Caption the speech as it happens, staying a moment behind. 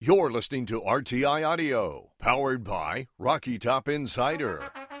You're listening to RTI Audio, powered by Rocky Top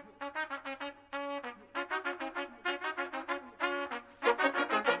Insider.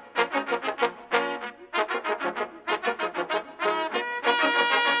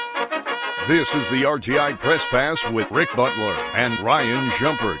 This is the RTI Press Pass with Rick Butler and Ryan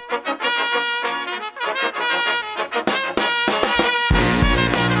Shumpert.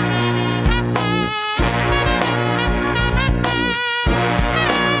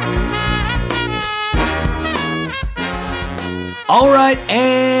 All right,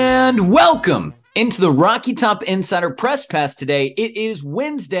 and welcome into the Rocky Top Insider Press Pass today. It is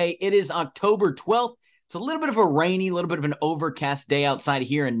Wednesday. It is October 12th. It's a little bit of a rainy, a little bit of an overcast day outside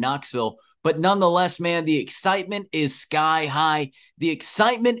here in Knoxville. But nonetheless, man, the excitement is sky high. The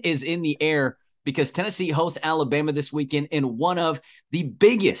excitement is in the air because Tennessee hosts Alabama this weekend in one of the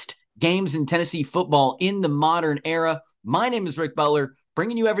biggest games in Tennessee football in the modern era. My name is Rick Butler,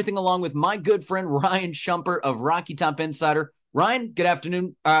 bringing you everything along with my good friend Ryan Shumpert of Rocky Top Insider. Ryan, good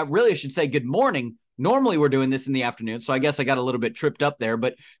afternoon. Really, I should say good morning. Normally, we're doing this in the afternoon, so I guess I got a little bit tripped up there.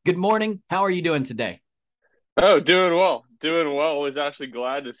 But good morning. How are you doing today? Oh, doing well. Doing well. Was actually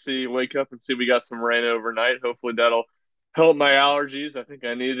glad to wake up and see we got some rain overnight. Hopefully that'll help my allergies. I think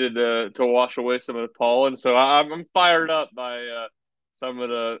I needed to wash away some of the pollen. So I'm fired up by some of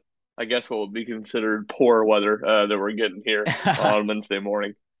the, I guess, what would be considered poor weather that we're getting here on Wednesday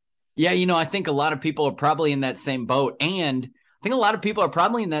morning. Yeah, I think a lot of people are probably in that same boat. And I think a lot of people are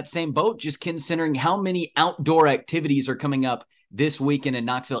probably in that same boat just considering how many outdoor activities are coming up this weekend in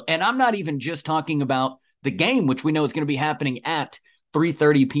Knoxville. And I'm not even just talking about the game, which we know is going to be happening at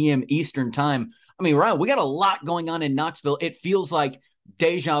 3:30 p.m. Eastern time. I mean, Ryan, we got a lot going on in Knoxville. It feels like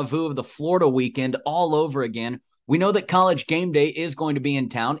deja vu of the Florida weekend all over again. We know that College Game Day is going to be in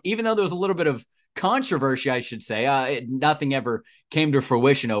town, even though there's a little bit of controversy, I should say. Nothing ever came to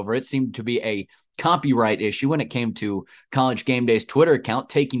fruition over it. Seemed to be a copyright issue when it came to College Game Day's Twitter account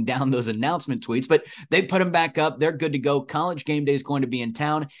taking down those announcement tweets, but they put them back up. They're good to go. College Game Day is going to be in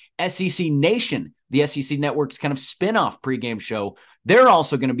town. SEC Nation, the SEC Network's kind of spinoff pregame show, they're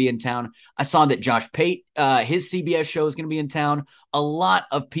also going to be in town. I saw that Josh Pate, his CBS show is going to be in town. A lot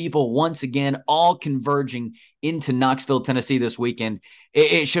of people, once again, all converging into Knoxville, Tennessee this weekend.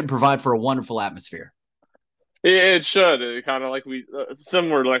 It should provide for a wonderful atmosphere. It should. Kind of like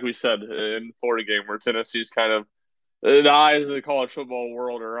similar to like we said in the Florida game, where Tennessee's kind of the eyes of the college football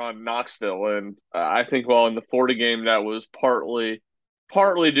world are on Knoxville, and I think in the Florida game that was partly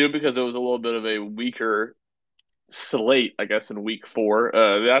due because it was a little bit of a weaker slate, I guess, in week 4.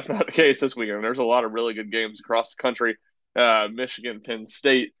 That's not the case this weekend. There's a lot of really good games across the country. Michigan, Penn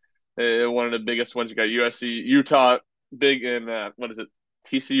State, one of the biggest ones. You got USC, Utah, big in what is it?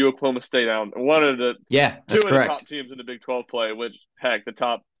 TCU, Oklahoma State. One of the Yeah, that's two of the correct. top teams in the Big 12 play. Which heck, the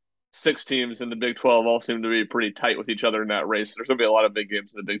top 6 teams in the Big 12 all seem to be pretty tight with each other in that race. There's going to be a lot of big games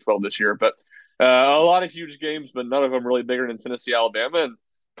in the Big 12 this year, but a lot of huge games, but none of them really bigger than Tennessee, Alabama. And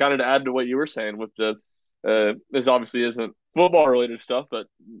kind of to add to what you were saying with this obviously isn't football related stuff, but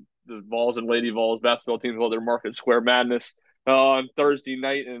the Vols and Lady Vols basketball teams, their Market Square Madness on Thursday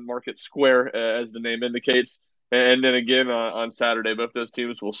night in Market Square, as the name indicates. And then again on Saturday, both those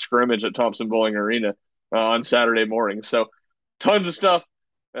teams will scrimmage at Thompson Bowling Arena on Saturday morning. So tons of stuff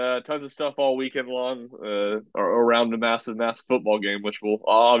all weekend long around the massive football game, which will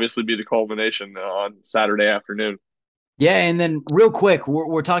obviously be the culmination on Saturday afternoon. Yeah, and then real quick,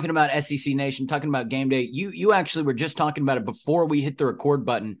 we're talking about SEC Nation, talking about game day. You actually were just talking about it before we hit the record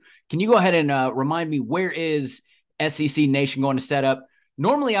button. Can you go ahead and remind me, where is SEC Nation going to set up?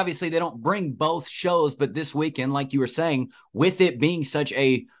 Normally, obviously, they don't bring both shows, but this weekend, like you were saying, with it being such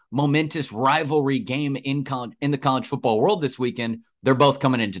a momentous rivalry game in the college football world this weekend, they're both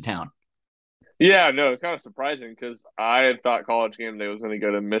coming into town. Yeah, no, it's kind of surprising because I had thought College Game Day was going to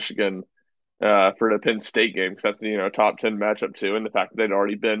go to Michigan for the Penn State game because that's the top 10 matchup too, and the fact that they'd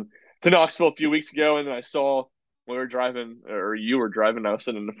already been to Knoxville a few weeks ago, and then I saw when we were driving, or you were driving, I was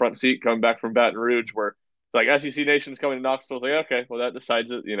sitting in the front seat coming back from Baton Rouge, where like SEC Nation's coming to Knoxville. I was like, okay, well that decides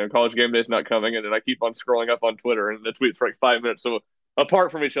it. College Game Day's not coming, and then I keep on scrolling up on Twitter, and the tweets for like 5 minutes so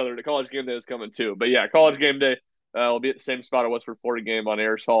apart from each other. The College Game Day is coming too, but yeah, College Game Day will be at the same spot it was for Florida game on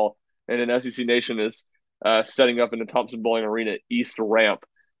Ayers Hall, and then SEC Nation is setting up in the Thompson Bowling Arena East Ramp.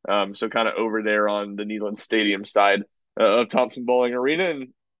 So kind of over there on the Neyland Stadium side of Thompson Bowling Arena,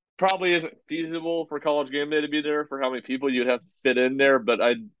 and probably isn't feasible for College Game Day to be there for how many people you'd have to fit in there. But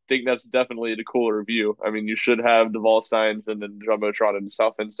I think that's definitely the cooler view. I mean, you should have the Vol signs and then Jumbotron in the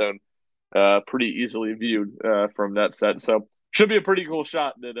South End Zone pretty easily viewed from that set. So should be a pretty cool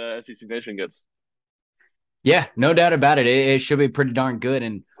shot that SEC Nation gets. Yeah, no doubt about it. It should be pretty darn good.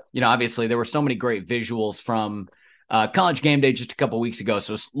 And Obviously there were so many great visuals from College Game Day just a couple weeks ago.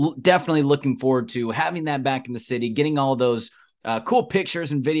 So definitely looking forward to having that back in the city, getting all those cool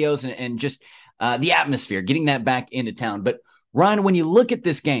pictures and videos and just the atmosphere, getting that back into town. But Ryan, when you look at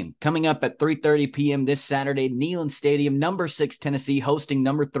this game coming up at 3:30 p.m. this Saturday, Neyland Stadium, number 6 Tennessee hosting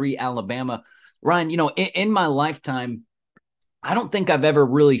number 3 Alabama. Ryan, in my lifetime, I don't think I've ever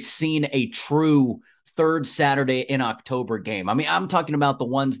really seen a true third Saturday in October game. I mean, I'm talking about the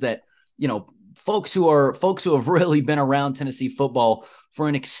ones that, folks who have really been around Tennessee football for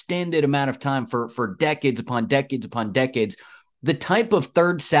an extended amount of time, for decades upon decades upon decades. The type of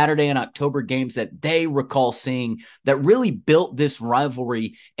third Saturday in October games that they recall seeing that really built this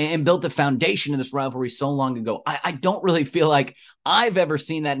rivalry and built the foundation of this rivalry so long ago. I don't really feel like I've ever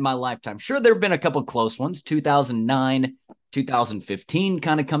seen that in my lifetime. Sure, there have been a couple close ones. 2009, 2015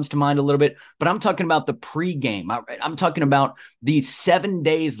 kind of comes to mind a little bit, but I'm talking about the pregame. I'm talking about the 7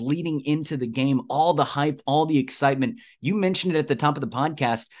 days leading into the game, all the hype, all the excitement. You mentioned it at the top of the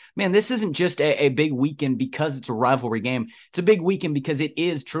podcast. Man, this isn't just a big weekend because it's a rivalry game. It's a big weekend because it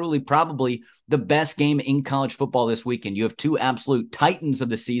is truly probably the best game in college football this weekend. You have two absolute titans of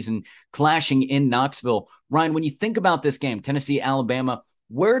the season clashing in Knoxville. Ryan, when you think about this game, Tennessee, Alabama,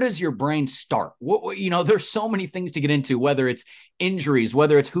 where does your brain start? There's so many things to get into, whether it's injuries,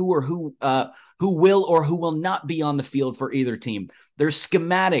 whether it's who will or who will not be on the field for either team. There's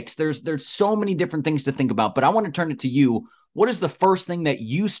schematics. There's so many different things to think about, but I want to turn it to you. What is the first thing that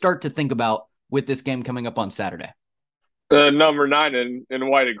you start to think about with this game coming up on Saturday? Number 9 in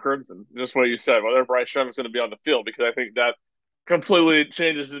white and crimson, just what you said, whether Bryce Young is going to be on the field, because I think that completely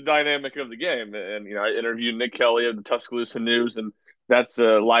changes the dynamic of the game. And, I interviewed Nick Kelly of the Tuscaloosa News, and that's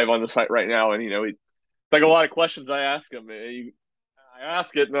live on the site right now. And, like a lot of questions I ask him, I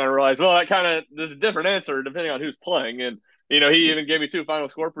ask it and I realize, well, that kind of, there's a different answer depending on who's playing. And, he even gave me 2 final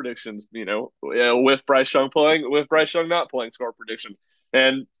score predictions, with Bryce Young playing, with Bryce Young not playing, score prediction.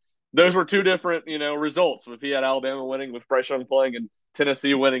 And those were 2 different, results. If he had Alabama winning, with Bryce Young playing, and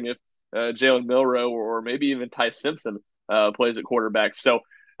Tennessee winning if Jalen Milroe or maybe even Ty Simpson plays at quarterback. So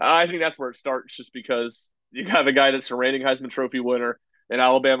I think that's where it starts, just because you have a guy that's a reigning Heisman Trophy winner, an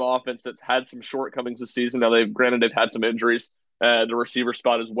Alabama offense that's had some shortcomings this season. Now, they've had some injuries at the receiver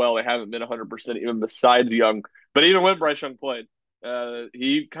spot as well. They haven't been 100% even besides Young. But even when Bryce Young played,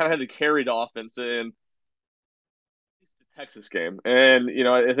 he kind of had to carry the offense in the Texas game. And,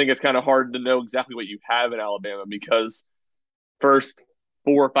 I think it's kind of hard to know exactly what you have in Alabama, because first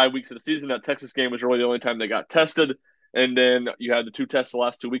 4 or 5 weeks of the season, that Texas game was really the only time they got tested. And then you had the 2 tests the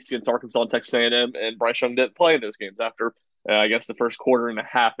last 2 weeks against Arkansas and Texas A&M, and Bryce Young didn't play in those games after, I guess, the first quarter and a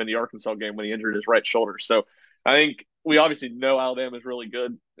half in the Arkansas game when he injured his right shoulder. So I think we obviously know Alabama is really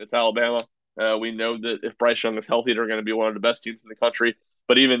good. It's Alabama. We know that if Bryce Young is healthy, they're going to be one of the best teams in the country.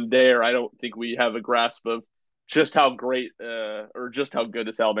 But even there, I don't think we have a grasp of just how great or just how good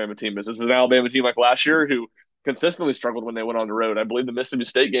this Alabama team is. This is an Alabama team like last year who consistently struggled when they went on the road. I believe the Mississippi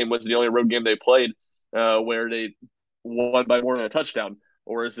State game was the only road game they played where they won by more than a touchdown.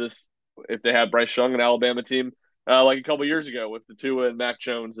 Or is this, if they have Bryce Young, an Alabama team like a couple years ago with the Tua and Mac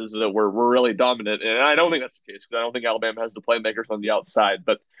Jones, is that we're really dominant? And I don't think that's the case, because I don't think Alabama has the playmakers on the outside.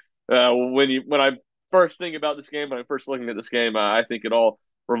 But when I first think about this game, when I'm first looking at this game, I think it all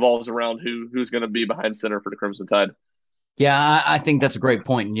revolves around who's going to be behind center for the Crimson Tide. Yeah, I think that's a great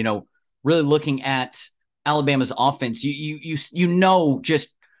point. And, really looking at Alabama's offense,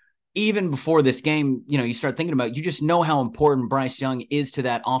 just even before this game, you start thinking about, you just know how important Bryce Young is to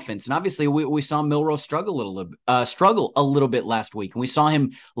that offense. And obviously we saw Milroe struggle a little bit last week, and we saw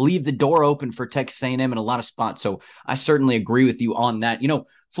him leave the door open for Texas A&M in a lot of spots. So I certainly agree with you on that.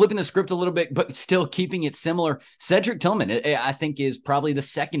 Flipping the script a little bit, but still keeping it similar. Cedric Tillman, I think, is probably the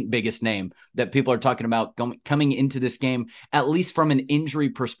second biggest name that people are talking about coming into this game, at least from an injury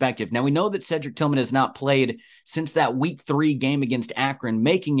perspective. Now, we know that Cedric Tillman has not played since that week 3 game against Akron,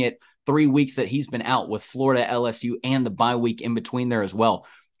 making it 3 weeks that he's been out, with Florida, LSU, and the bye week in between there as well.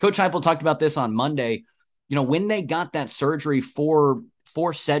 Coach Heupel talked about this on Monday. When they got that surgery for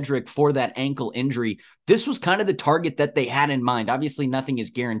Cedric for that ankle injury, this was kind of the target that they had in mind. Obviously, nothing is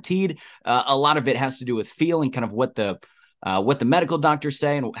guaranteed. A lot of it has to do with feel and kind of what the medical doctors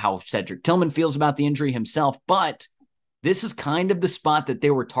say and how Cedric Tillman feels about the injury himself. But this is kind of the spot that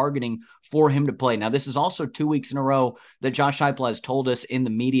they were targeting for him to play. Now, this is also 2 weeks in a row that Josh Heupel has told us in the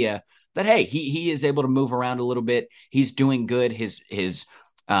media that, hey, he is able to move around a little bit. He's doing good. His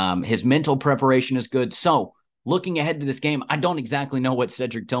mental preparation is good. So looking ahead to this game, I don't exactly know what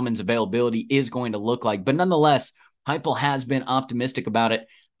Cedric Tillman's availability is going to look like, but nonetheless, Heupel has been optimistic about it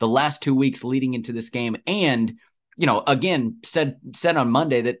the last 2 weeks leading into this game. And again, said on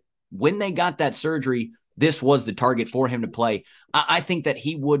Monday that when they got that surgery, this was the target for him to play. I think that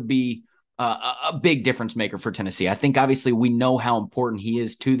he would be a big difference maker for Tennessee. I think obviously we know how important he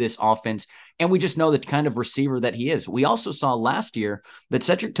is to this offense, and we just know the kind of receiver that he is. We also saw last year that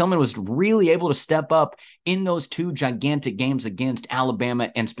Cedric Tillman was really able to step up in those two gigantic games against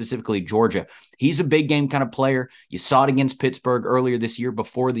Alabama and specifically Georgia. He's a big game kind of player. You saw it against Pittsburgh earlier this year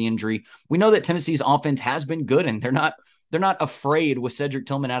before the injury. We know that Tennessee's offense has been good, and they're not afraid with Cedric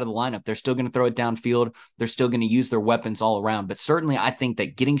Tillman out of the lineup. They're still going to throw it downfield. They're still going to use their weapons all around. But certainly I think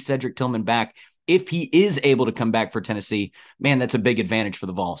that getting Cedric Tillman back, if he is able to come back for Tennessee, man, that's a big advantage for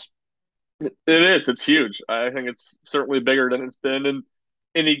the Vols. It is. It's huge. I think it's certainly bigger than it's been in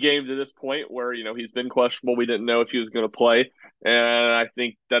any game to this point where, he's been questionable. We didn't know if he was going to play. And I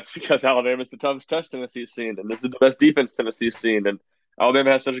think that's because Alabama's the toughest test Tennessee's seen. And this is the best defense Tennessee's seen. And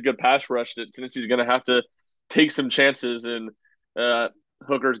Alabama has such a good pass rush that Tennessee's going to have to take some chances. And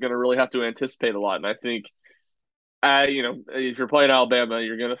Hooker's going to really have to anticipate a lot. And I think, if you're playing Alabama,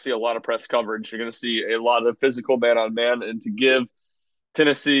 you're going to see a lot of press coverage. You're going to see a lot of physical man-on-man. And to give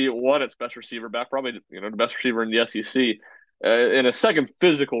Tennessee its best receiver back, probably the best receiver in the SEC, and a second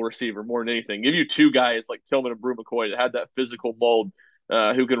physical receiver more than anything. Give you two guys like Tillman and Brew McCoy that had that physical mold,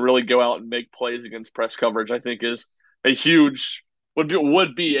 who can really go out and make plays against press coverage. I think is a huge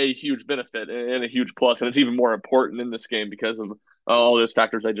would be a huge benefit and a huge plus, and it's even more important in this game because of all those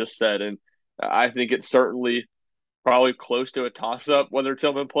factors I just said. And I think it's certainly probably close to a toss-up whether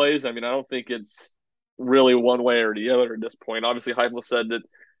Tillman plays. I mean, I don't think it's really one way or the other at this point. Obviously, Heupel said that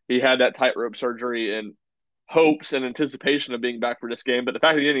he had that tightrope surgery in hopes and anticipation of being back for this game, but the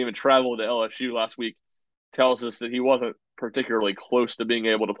fact that he didn't even travel to LSU last week tells us that he wasn't particularly close to being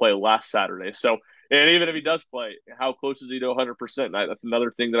able to play last Saturday. So, and even if he does play, how close is he to 100%? That's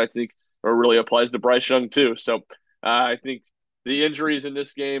another thing that I think really applies to Bryce Young too. So I think the injuries in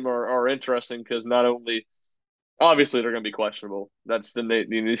this game are interesting because not only obviously they're going to be questionable.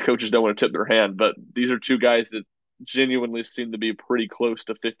 These coaches don't want to tip their hand, but these are two guys that genuinely seem to be pretty close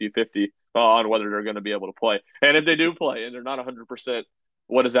to 50-50 on whether they're going to be able to play. And if they do play and they're not 100%,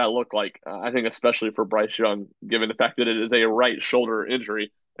 what does that look like? I think especially for Bryce Young, given the fact that it is a right shoulder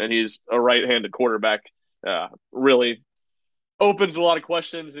injury and he's a right-handed quarterback, really opens a lot of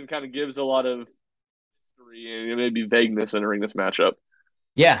questions and kind of gives a lot of history and maybe vagueness entering this matchup.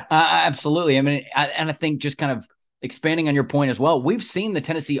 Yeah, absolutely. I mean, I think just kind of expanding on your point as well, we've seen the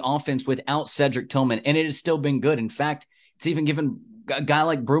Tennessee offense without Cedric Tillman, and it has still been good. In fact, it's even given a guy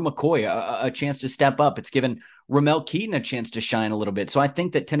like Brew McCoy a chance to step up. It's given Ramel Keaton a chance to shine a little bit. So I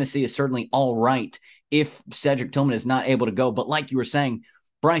think that Tennessee is certainly all right if Cedric Tillman is not able to go. But like you were saying,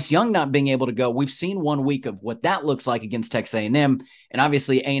 Bryce Young not being able to go, we've seen 1 week of what that looks like against Texas A&M, and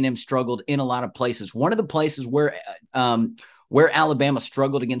obviously A&M struggled in a lot of places. One of the places where Alabama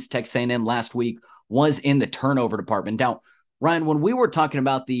struggled against Texas A&M last week was in the turnover department. Now, Ryan, when we were talking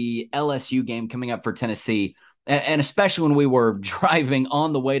about the LSU game coming up for Tennessee, and especially when we were driving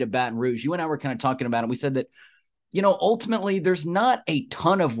on the way to Baton Rouge, you and I were kind of talking about it. We said that, ultimately there's not a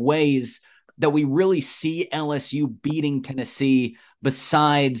ton of ways that we really see LSU beating Tennessee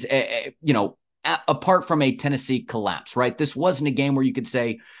besides, apart from a Tennessee collapse, right? This wasn't a game where you could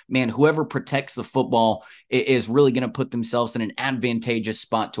say, man, whoever protects the football is really going to put themselves in an advantageous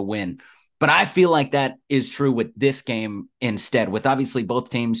spot to win. But I feel like that is true with this game instead, with obviously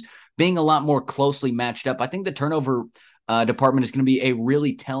both teams being a lot more closely matched up. I think the turnover department is going to be a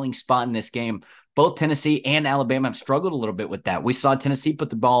really telling spot in this game. Both Tennessee and Alabama have struggled a little bit with that. We saw Tennessee put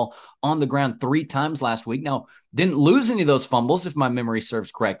the ball on the ground 3 times last week. Now, didn't lose any of those fumbles, if my memory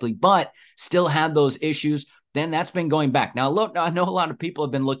serves correctly, but still had those issues. Then that's been going back. Now, look, I know a lot of people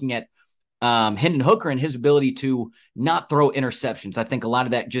have been looking at Hendon Hooker and his ability to not throw interceptions. I think a lot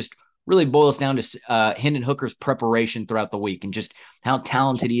of that just really boils down to Hendon Hooker's preparation throughout the week and just how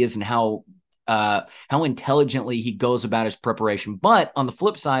talented he is and how intelligently he goes about his preparation. But on the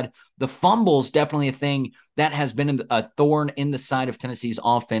flip side, the fumbles definitely a thing that has been a thorn in the side of Tennessee's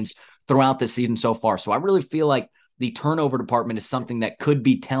offense throughout the season so far. So I really feel like the turnover department is something that could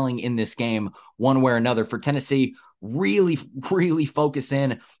be telling in this game one way or another for Tennessee. Really, really focus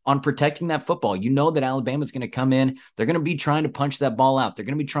in on protecting that football. You know that Alabama's going to come in. They're going to be trying to punch that ball out. They're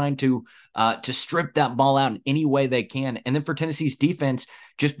going to be trying to strip that ball out in any way they can. And then for Tennessee's defense,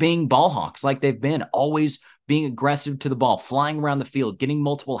 just being ball hawks like they've been, always being aggressive to the ball, flying around the field, getting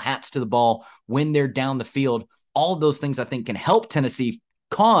multiple hats to the ball when they're down the field. All of those things I think can help Tennessee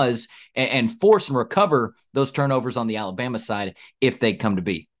cause and force and recover those turnovers on the Alabama side if they come to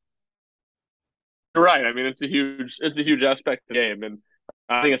be. You're right. I mean, it's a huge aspect of the game, and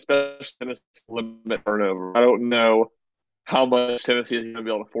I think especially Tennessee limit turnover. I don't know how much Tennessee is going to be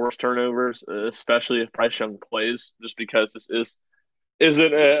able to force turnovers, especially if Bryce Young plays, just because this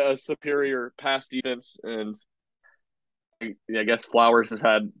isn't a superior pass defense. And I guess Flowers has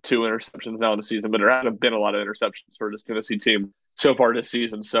had 2 interceptions now in the season, but there haven't been a lot of interceptions for this Tennessee team so far this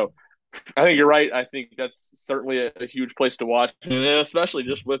season. So I think you're right. I think that's certainly a huge place to watch, and especially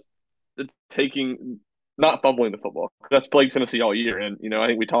just with the not fumbling the football. That's plagued Tennessee all year. And, I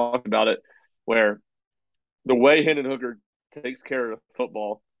think we talked about it where the way Hendon Hooker takes care of the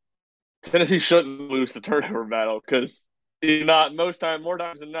football, Tennessee shouldn't lose the turnover battle because he's not more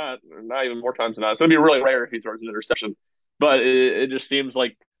times than not, or not even more times than not. It's going to be really rare if he throws an interception. But it just seems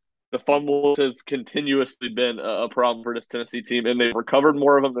like the fumbles have continuously been a problem for this Tennessee team, and they've recovered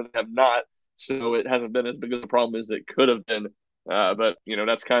more of them than have not. So it hasn't been as big of a problem as it could have been. But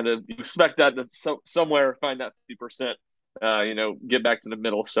that's kind of, you expect that to somewhere find that 50%, get back to the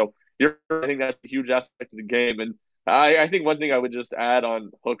middle. So I think that's a huge aspect of the game. And I think one thing I would just add on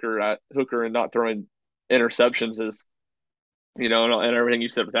Hooker and not throwing interceptions is, and everything you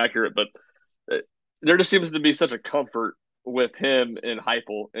said was accurate, but there just seems to be such a comfort with him and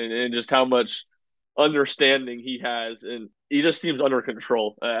Heupel and just how much understanding he has, and he just seems under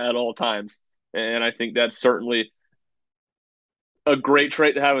control at all times. And I think that's certainly a great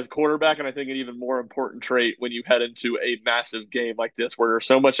trait to have as quarterback, and I think an even more important trait when you head into a massive game like this where there's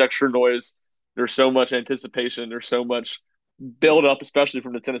so much extra noise, there's so much anticipation, there's so much build up, especially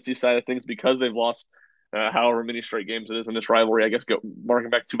from the Tennessee side of things, because they've lost however many straight games it is in this rivalry. I guess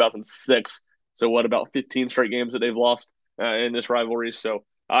marking back to 2006. So what, about 15 straight games that they've lost in this rivalry? So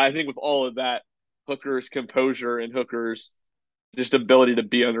I think with all of that, Hooker's composure and Hooker's just ability to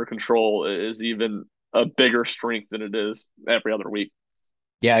be under control is even a bigger strength than it is every other week.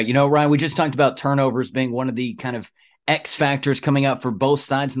 Yeah, Ryan, we just talked about turnovers being one of the kind of X factors coming up for both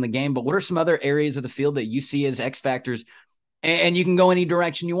sides in the game, but what are some other areas of the field that you see as X factors? And you can go any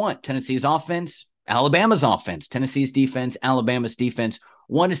direction you want. Tennessee's offense, Alabama's offense, Tennessee's defense, Alabama's defense.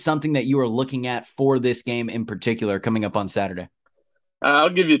 What is something that you are looking at for this game in particular coming up on Saturday?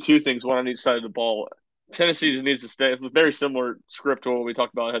 I'll give you 2 things, one on each side of the ball. Tennessee just needs to stay. It's a very similar script to what we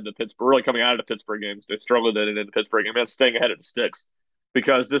talked about ahead of the Pittsburgh, really coming out of the Pittsburgh games. They struggled in the Pittsburgh game. That's staying ahead of the sticks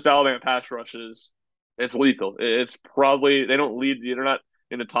because this Alabama pass rush it's lethal. It's probably, they don't lead, they're not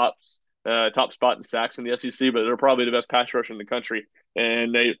in the top spot in sacks in the SEC, but they're probably the best pass rush in the country.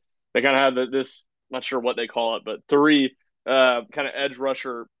 And they kind of have this, not sure what they call it, but 3 kind of edge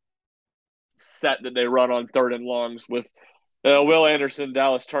rusher set that they run on 3rd and longs with Will Anderson,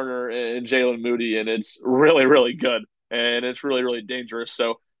 Dallas Turner, and Jalen Moody, and it's really, really good, and it's really, really dangerous.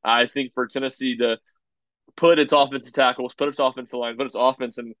 So I think for Tennessee to put its offensive tackles, put its offensive line, put its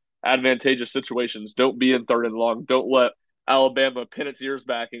offense in advantageous situations, don't be in 3rd and long, don't let Alabama pin its ears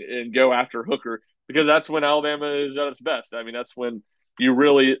back and go after Hooker, because that's when Alabama is at its best. I mean, that's when you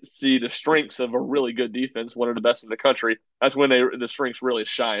really see the strengths of a really good defense, one of the best in the country. That's when the strengths really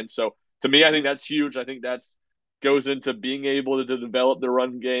shine. So to me, I think that's huge. I think that's goes into being able to develop the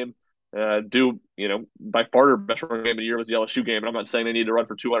run game. By far their best run game of the year was the LSU game. And I'm not saying they need to run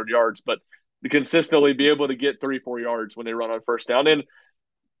for 200 yards, but to consistently be able to get 3-4 yards when they run on first down. And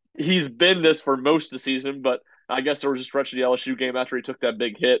he's been this for most of the season, but I guess there was a stretch of the LSU game after he took that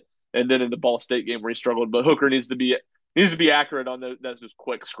big hit, and then in the Ball State game where he struggled. But Hooker needs to be accurate on those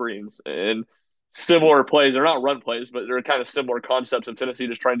quick screens and similar plays. They're not run plays, but they're kind of similar concepts of Tennessee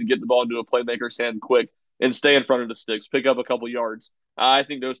just trying to get the ball into a playmaker's hand quick and stay in front of the sticks, pick up a couple yards. I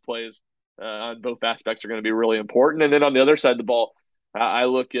think those plays on both aspects are going to be really important. And then on the other side of the ball, I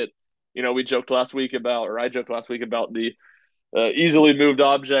look at, I joked last week about the easily moved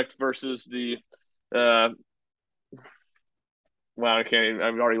object versus the I can't even,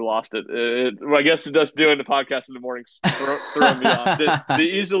 I've already lost it. I guess it does doing the podcast in the mornings throwing me off. The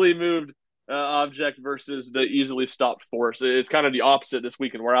easily moved object versus the easily stopped force. It's kind of the opposite this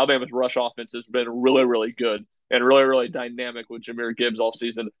weekend, where Alabama's rush offense has been really, really good and really, really dynamic with Jahmyr Gibbs all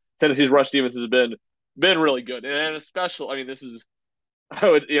season. Tennessee's rush defense has been really good, and especially, I mean, I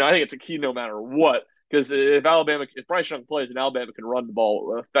think it's a key no matter what, because if Bryce Young plays and Alabama can run the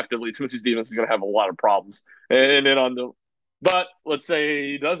ball effectively, Tennessee's defense is going to have a lot of problems. And then but let's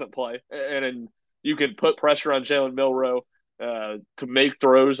say he doesn't play, and then you can put pressure on Jalen Milroe to make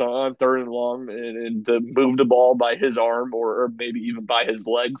throws on 3rd and long and to move the ball by his arm or maybe even by his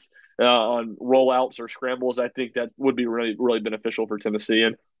legs on rollouts or scrambles. I think that would be really, really beneficial for Tennessee.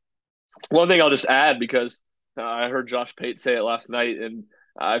 And one thing I'll just add, because I heard Josh Pate say it last night, and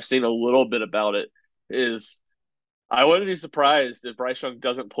I've seen a little bit about it, is I wouldn't be surprised if Bryce Young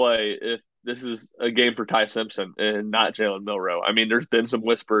doesn't play if this is a game for Ty Simpson and not Jalen Milroe. I mean, there's been some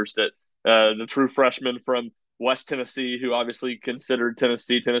whispers that the true freshman from West Tennessee, who obviously considered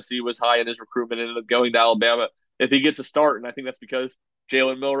Tennessee was high in his recruitment, ended up going to Alabama. If he gets a start, and I think that's because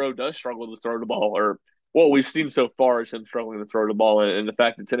Jalen Milroe does struggle to throw the ball, or what we've seen so far is him struggling to throw the ball, and the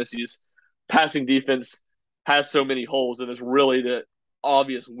fact that Tennessee's passing defense has so many holes and is really the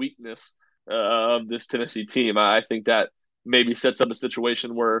obvious weakness of this Tennessee team. I think that maybe sets up a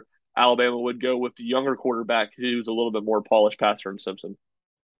situation where Alabama would go with the younger quarterback who's a little bit more polished passer than Simpson.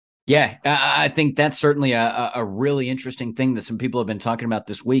 Yeah, I think that's certainly a really interesting thing that some people have been talking about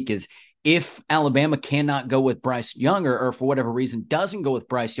this week is if Alabama cannot go with Bryce Young or for whatever reason doesn't go with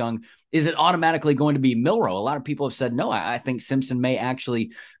Bryce Young, is it automatically going to be Milroe? A lot of people have said, no, I think Simpson may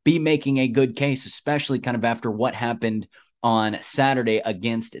actually be making a good case, especially kind of after what happened on Saturday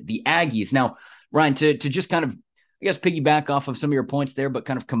against the Aggies. Now, Ryan, to just kind of, I guess, piggyback off of some of your points there, but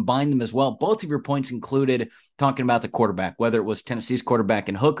kind of combine them as well. Both of your points included talking about the quarterback, whether it was Tennessee's quarterback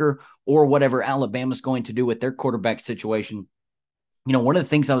in Hooker or whatever Alabama's going to do with their quarterback situation. You know, one of the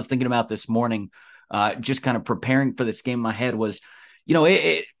things I was thinking about this morning, just kind of preparing for this game in my head was, you know,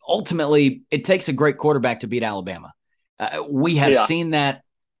 ultimately it takes a great quarterback to beat Alabama. We have seen that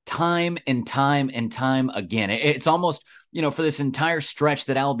time and time and time again. It's almost, you know, for this entire stretch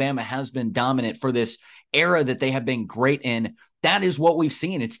that Alabama has been dominant for this era that they have been great in. That is what we've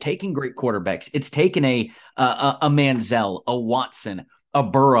seen. It's taken great quarterbacks. It's taken a Manziel, a Watson, a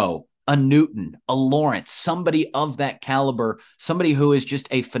Burrow, a Newton, a Lawrence, somebody of that caliber, somebody who is just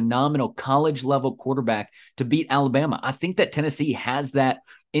a phenomenal college level quarterback to beat Alabama. I think that Tennessee has that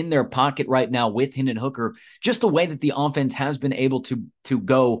in their pocket right now with Hendon Hooker, just the way that the offense has been able to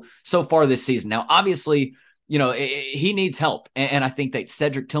go so far this season. Now, obviously, you know, he needs help. And I think that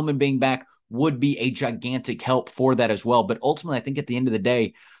Cedric Tillman being back would be a gigantic help for that as well. But ultimately, I think at the end of the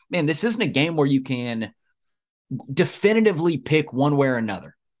day, man, this isn't a game where you can definitively pick one way or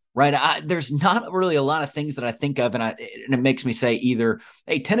another, right? There's not really a lot of things that I think of, and it makes me say either,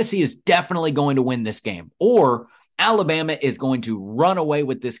 hey, Tennessee is definitely going to win this game, or Alabama is going to run away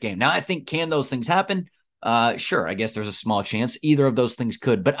with this game. Now, I think, can those things happen? Sure, I guess there's a small chance either of those things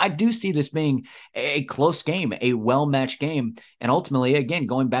could, but I do see this being a close game, a well-matched game. And ultimately, again,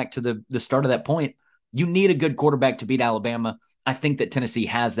 going back to the start of that point, you need a good quarterback to beat Alabama. I think that Tennessee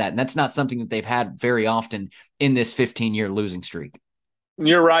has that, and that's not something that they've had very often in this 15-year losing streak.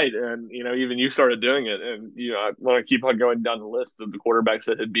 You're right. And, you know, even you started doing it. And, you know, I want to keep on going down the list of the quarterbacks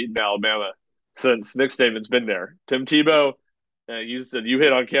that had beaten Alabama since Nick Saban's been there. Tim Tebow, you said you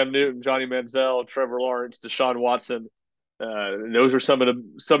hit on Cam Newton, Johnny Manziel, Trevor Lawrence, Deshaun Watson. Those are some of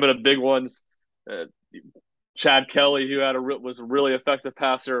the big ones. Chad Kelly, who was a really effective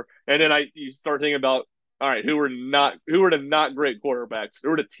passer, and then you start thinking about, all right, who are the not great quarterbacks?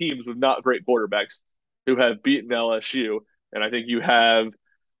 Who are the teams with not great quarterbacks who have beaten LSU? And I think you have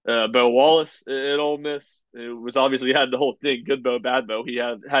Bo Wallace at Ole Miss. It was obviously had the whole thing, good Bo, bad Bo. He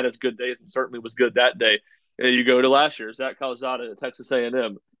had his good days and certainly was good that day. And you go to last year, Zach Calzada at Texas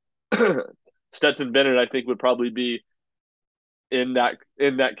A&M. Stetson Bennett, I think, would probably be in that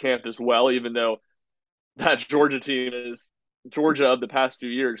camp as well, even though that Georgia of the past 2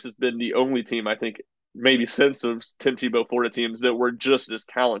 years has been the only team, I think, maybe since of Tim Tebow Florida teams that were just as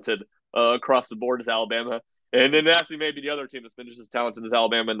talented across the board as Alabama. And then actually maybe the other team that's been just as talented as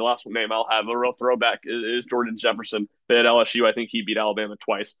Alabama, and the last name I'll have, a real throwback, is Jordan Jefferson at LSU. I think he beat Alabama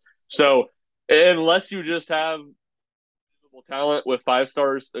twice. So unless you just have talent with 5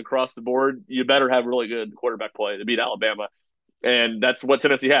 stars across the board, you better have really good quarterback play to beat Alabama. And that's what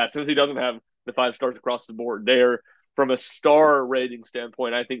Tennessee has. Tennessee doesn't have the 5 stars across the board. They're, from a star rating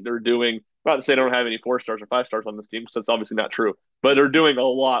standpoint, I think they're doing, not to say they don't have any 4 stars or 5 stars on this team, because that's obviously not true, but they're doing a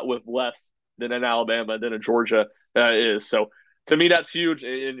lot with less than an Alabama, than a Georgia is. So to me, that's huge.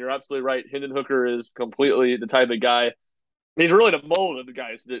 And you're absolutely right. Hendon Hooker is completely the type of guy. He's really the mold of the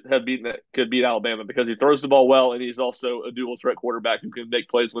guys that could beat Alabama, because he throws the ball well, and he's also a dual threat quarterback who can make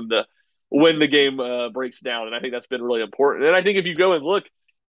plays when the game breaks down. And I think that's been really important. And I think if you go and look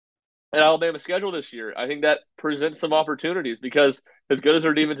at Alabama's schedule this year, I think that presents some opportunities, because as good as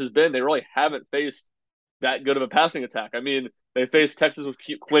their defense has been, they really haven't faced that good of a passing attack. I mean, they faced Texas with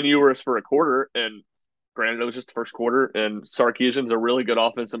Quinn Ewers for a quarter, and granted, it was just the first quarter, and Sarkisian's a really good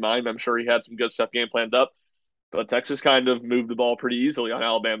offensive mind. I'm sure he had some good stuff game planned up, but Texas kind of moved the ball pretty easily on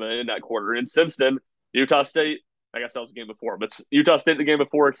Alabama in that quarter. And since then, Utah State, I guess that was the game before, but Utah State the game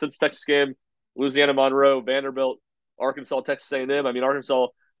before, since Texas game, Louisiana Monroe, Vanderbilt, Arkansas, Texas A&M. I mean, Arkansas,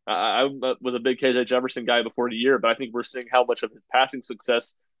 I was a big KJ Jefferson guy before the year, but I think we're seeing how much of his passing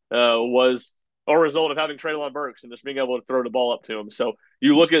success was a result of having Treylon Burks and just being able to throw the ball up to him. So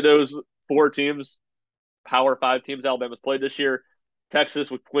you look at those four teams, Power 5 teams Alabama's played this year.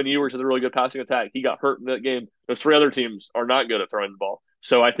 Texas with Quinn Ewers is a really good passing attack. He got hurt in that game. Those three other teams are not good at throwing the ball.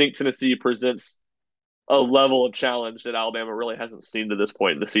 So I think Tennessee presents a level of challenge that Alabama really hasn't seen to this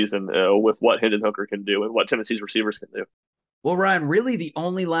point in the season with what Hendon Hooker can do and what Tennessee's receivers can do. Well, Ryan, really the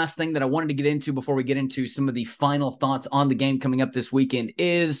only last thing that I wanted to get into before we get into some of the final thoughts on the game coming up this weekend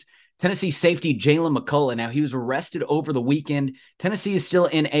is Tennessee safety Jaylen McCollough. Now, he was arrested over the weekend. Tennessee is still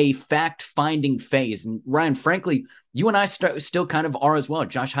in a fact-finding phase. And Ryan, frankly, you and I still kind of are as well.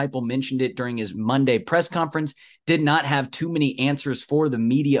 Josh Heupel mentioned it during his Monday press conference, did not have too many answers for the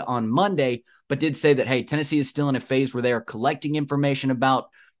media on Monday, but did say that, hey, Tennessee is still in a phase where they are collecting information about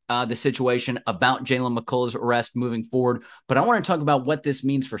the situation, about Jaylen McCollough's arrest moving forward. But I want to talk about what this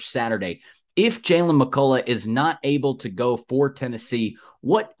means for Saturday. If Jaylen McCollough is not able to go for Tennessee,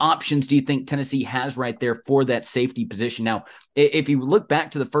 what options do you think Tennessee has right there for that safety position? Now, if you look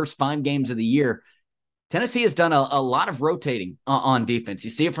back to the first 5 games of the year, Tennessee has done a lot of rotating on defense. You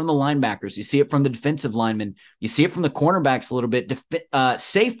see it from the linebackers. You see it from the defensive linemen. You see it from the cornerbacks a little bit.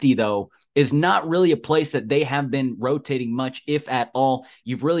 Safety, though, is not really a place that they have been rotating much, if at all.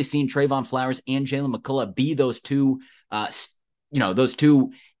 You've really seen Trayvon Flowers and Jaylen McCollough be those two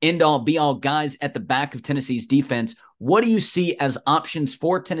end-all, be-all guys at the back of Tennessee's defense. What do you see as options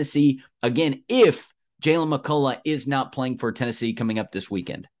for Tennessee, again, if Jaylen McCollough is not playing for Tennessee coming up this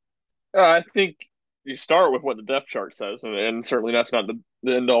weekend? I think you start with what the depth chart says, and certainly that's not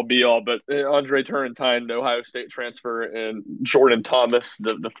the end-all, be-all, but Andre Turrentine, the Ohio State transfer, and Jordan Thomas,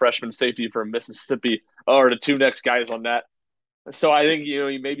 the freshman safety from Mississippi, are the two next guys on that. So I think,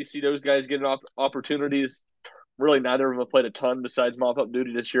 you maybe see those guys getting opportunities. Really, neither of them have played a ton besides mop-up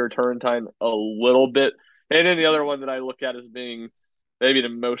duty this year. Turrentine a little bit. And then the other one that I look at as being maybe the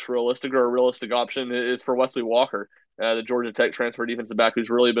most realistic or a realistic option is for Wesley Walker, the Georgia Tech transfer defensive back who's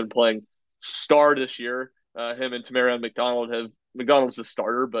really been playing star this year. Him and Tamarion McDonald's the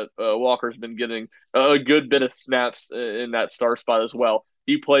starter, but Walker's been getting a good bit of snaps in that star spot as well.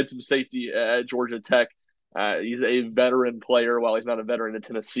 He played some safety at Georgia Tech. He's a veteran player. While he's not a veteran in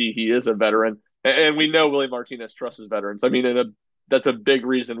Tennessee, he is a veteran. And we know Willie Martinez trusts his veterans. I mean, that's a big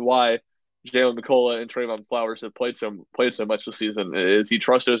reason why Jaylen McCollough and Trayvon Flowers have played so much this season. Is he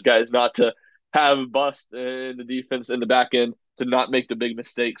trusts those guys not to have a bust in the defense in the back end, to not make the big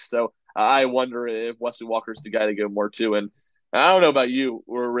mistakes. So I wonder if Wesley Walker's the guy to go more to. And I don't know about you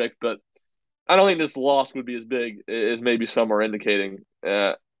or Rick, but I don't think this loss would be as big as maybe some are indicating.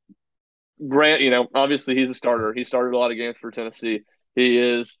 Grant, obviously he's a starter. He started a lot of games for Tennessee. He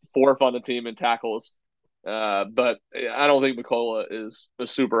is 4th on the team in tackles. But I don't think McCollough is a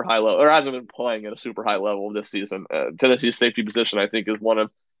super high level, or hasn't been playing at a super high level this season. Tennessee's safety position, I think, is one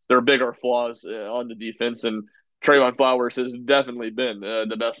of their bigger flaws on the defense. And Trayvon Flowers has definitely been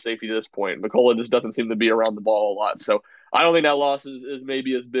the best safety to this point. McCollough just doesn't seem to be around the ball a lot. So I don't think that loss is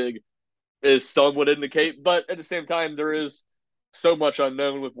maybe as big as some would indicate. But at the same time, there is so much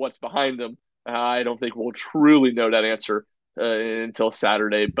unknown with what's behind them. I don't think we'll truly know that answer until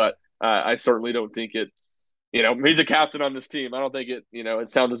Saturday. But I certainly don't think it, he's a captain on this team. I don't think it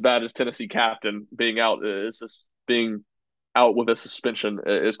sounds as bad as Tennessee captain being out. It's just being out with a suspension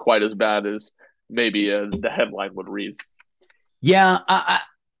is quite as bad as maybe the headline would read. Yeah,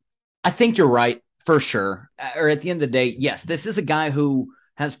 I think you're right for sure. Or at the end of the day, yes, this is a guy who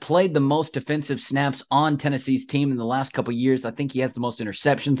has played the most defensive snaps on Tennessee's team in the last couple of years. I think he has the most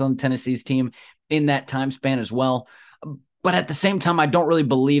interceptions on Tennessee's team in that time span as well. But at the same time, I don't really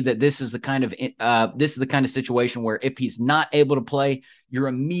believe that this is the kind of situation where if he's not able to play, you're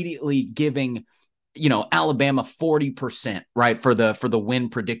immediately giving, Alabama 40%, right, for the win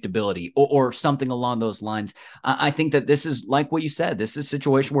predictability or something along those lines. I think that this is like what you said. This is a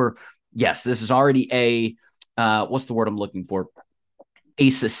situation where, yes, this is already what's the word I'm looking for? A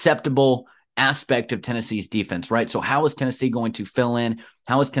susceptible aspect of Tennessee's defense, right? So how is Tennessee going to fill in?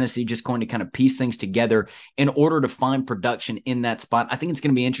 How is Tennessee just going to kind of piece things together in order to find production in that spot? I think it's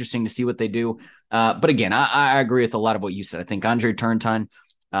going to be interesting to see what they do. But again, I agree with a lot of what you said. I think Andre Turrentine,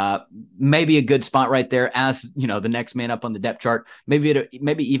 maybe a good spot right there as, the next man up on the depth chart, maybe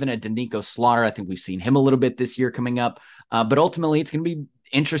even a Danico Slaughter. I think we've seen him a little bit this year coming up. But ultimately it's going to be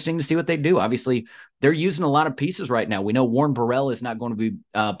interesting to see what they do. Obviously, they're using a lot of pieces right now. We know Warren Burrell is not going to be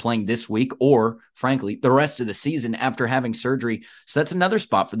playing this week or, frankly, the rest of the season after having surgery. So that's another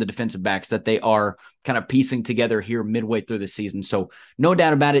spot for the defensive backs that they are kind of piecing together here midway through the season. So no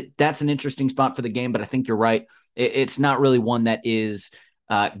doubt about it, that's an interesting spot for the game, but I think you're right. It's not really one that is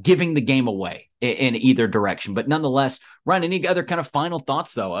giving the game away in either direction. But nonetheless, Ryan, any other kind of final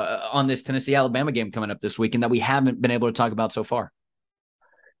thoughts, though, on this Tennessee-Alabama game coming up this weekend that we haven't been able to talk about so far?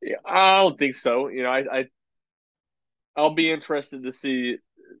 Yeah, I don't think so. I'll be interested to see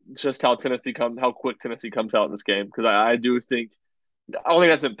just how quick Tennessee comes out in this game because I do think I don't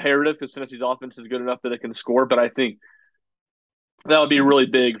think that's imperative because Tennessee's offense is good enough that it can score, but I think that would be really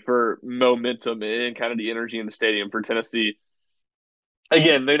big for momentum and kind of the energy in the stadium for Tennessee.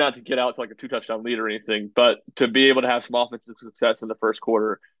 Again, they're not to get out to like a 2 touchdown lead or anything, but to be able to have some offensive success in the first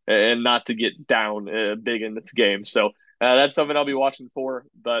quarter and not to get down big in this game. So that's something I'll be watching for,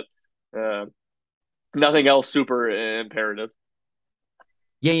 but uh, nothing else super imperative.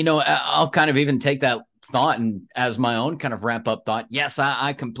 Yeah, I'll kind of even take that thought and as my own kind of wrap up thought. Yes,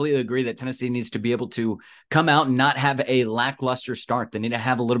 I completely agree that Tennessee needs to be able to come out and not have a lackluster start. They need to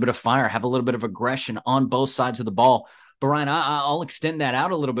have a little bit of fire, have a little bit of aggression on both sides of the ball. But Ryan, I'll extend that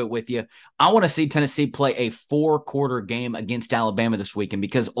out a little bit with you. I want to see Tennessee play a 4-quarter game against Alabama this weekend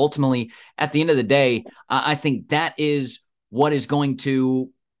because ultimately, at the end of the day, I think that is what is going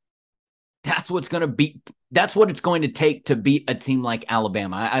to that's what's going to beat that's what it's going to take to beat a team like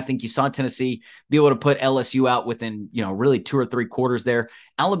Alabama. I think you saw Tennessee be able to put LSU out within, really 2 or 3 quarters there.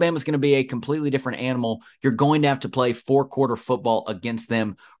 Alabama's going to be a completely different animal. You're going to have to play 4-quarter football against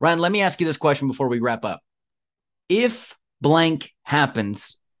them. Ryan, let me ask you this question before we wrap up. If blank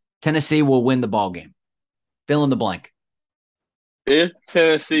happens, Tennessee will win the ball game. Fill in the blank. If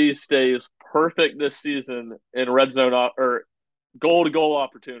Tennessee stays perfect this season in red zone or goal to goal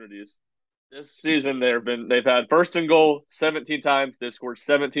opportunities, this season they've had first and goal 17 times. They've scored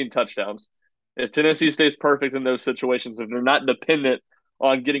 17 touchdowns. If Tennessee stays perfect in those situations, if they're not dependent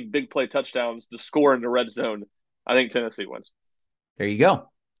on getting big play touchdowns to score in the red zone, I think Tennessee wins. There you go.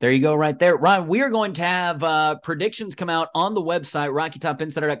 There you go right there. Ryan, we are going to have predictions come out on the website,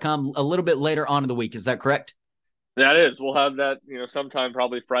 RockyTopInsider.com, a little bit later on in the week. Is that correct? That is. We'll have that, sometime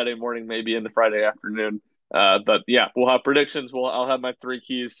probably Friday morning, maybe into Friday afternoon. But yeah, we'll have predictions. I'll have my 3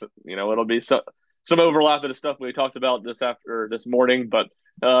 keys. It'll be some overlap of the stuff we talked about this morning, but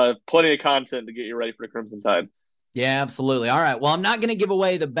plenty of content to get you ready for the Crimson Tide. Yeah, absolutely. All right. Well, I'm not going to give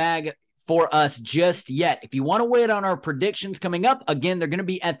away the bag for us just yet. If you want to wait on our predictions coming up, again, they're going to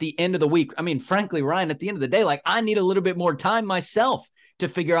be at the end of the week. I mean, frankly, Ryan, at the end of the day, I need a little bit more time myself to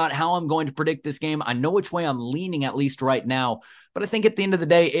figure out how I'm going to predict this game. I know which way I'm leaning, at least right now. But I think at the end of the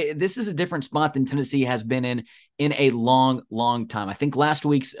day, this is a different spot than Tennessee has been in a long, long time. I think last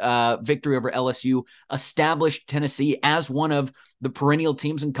week's victory over LSU established Tennessee as one of the perennial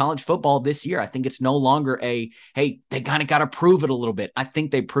teams in college football this year. I think it's no longer hey, they kind of got to prove it a little bit. I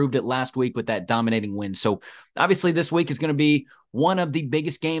think they proved it last week with that dominating win. So obviously this week is going to be one of the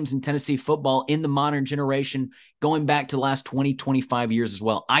biggest games in Tennessee football in the modern generation, going back to the last 20, 25 years as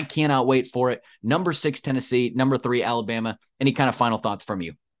well. I cannot wait for it. Number 6, Tennessee. Number 3, Alabama. Any kind of final thoughts from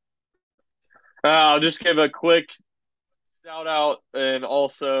you? I'll just give a quick shout out and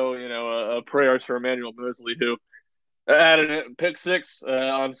also, a prayers for Emmanuel Mosley, who had a pick 6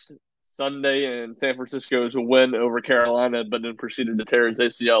 on Sunday in San Francisco's win over Carolina, but then proceeded to tear his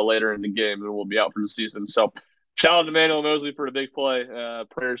ACL later in the game and will be out for the season. So shout out to Emmanuel Mosley for the big play.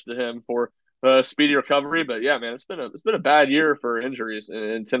 Prayers to him for speedy recovery. But yeah, man, it's been a bad year for injuries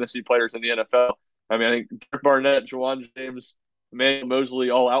in Tennessee players in the NFL. I mean, I think Derek Barnett, Juwan James, Emmanuel Mosley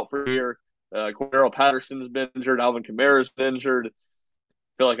all out for a year. Cordero Patterson's been injured. Alvin Kamara's been injured. I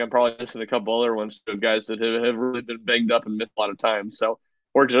feel like I'm probably missing a couple other ones too, guys that have really been banged up and missed a lot of time. So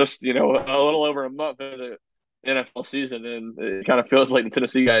we're just, a little over a month into the NFL season, and it kind of feels like the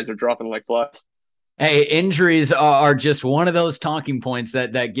Tennessee guys are dropping like flies. Hey, injuries are just one of those talking points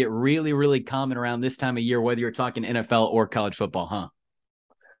that get really, really common around this time of year, whether you're talking NFL or college football, huh?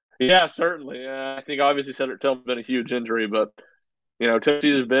 Yeah, certainly. I think obviously Cedric Tillman's been a huge injury, but Tennessee's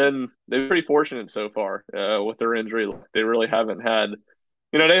they've been pretty fortunate so far with their injury. They really haven't had,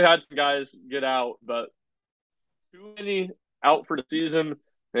 they've had some guys get out, but too many out for the season.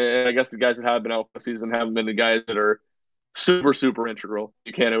 And I guess the guys that have been out for the season haven't been the guys that are super, super integral.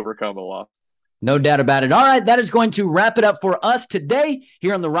 You can't overcome a loss. No doubt about it. All right, that is going to wrap it up for us today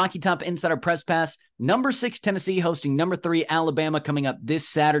here on the Rocky Top Insider Press Pass. Number 6, Tennessee hosting number 3, Alabama, coming up this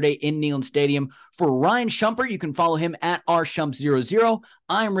Saturday in Neyland Stadium. For Ryan Shumpert, you can follow him at rshump00.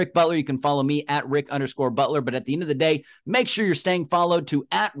 I'm Rick Butler. You can follow me at Rick_Butler. But at the end of the day, make sure you're staying followed to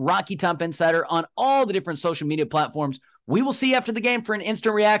at Rocky Top Insider on all the different social media platforms. We will see you after the game for an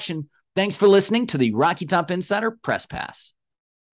instant reaction. Thanks for listening to the Rocky Top Insider Press Pass.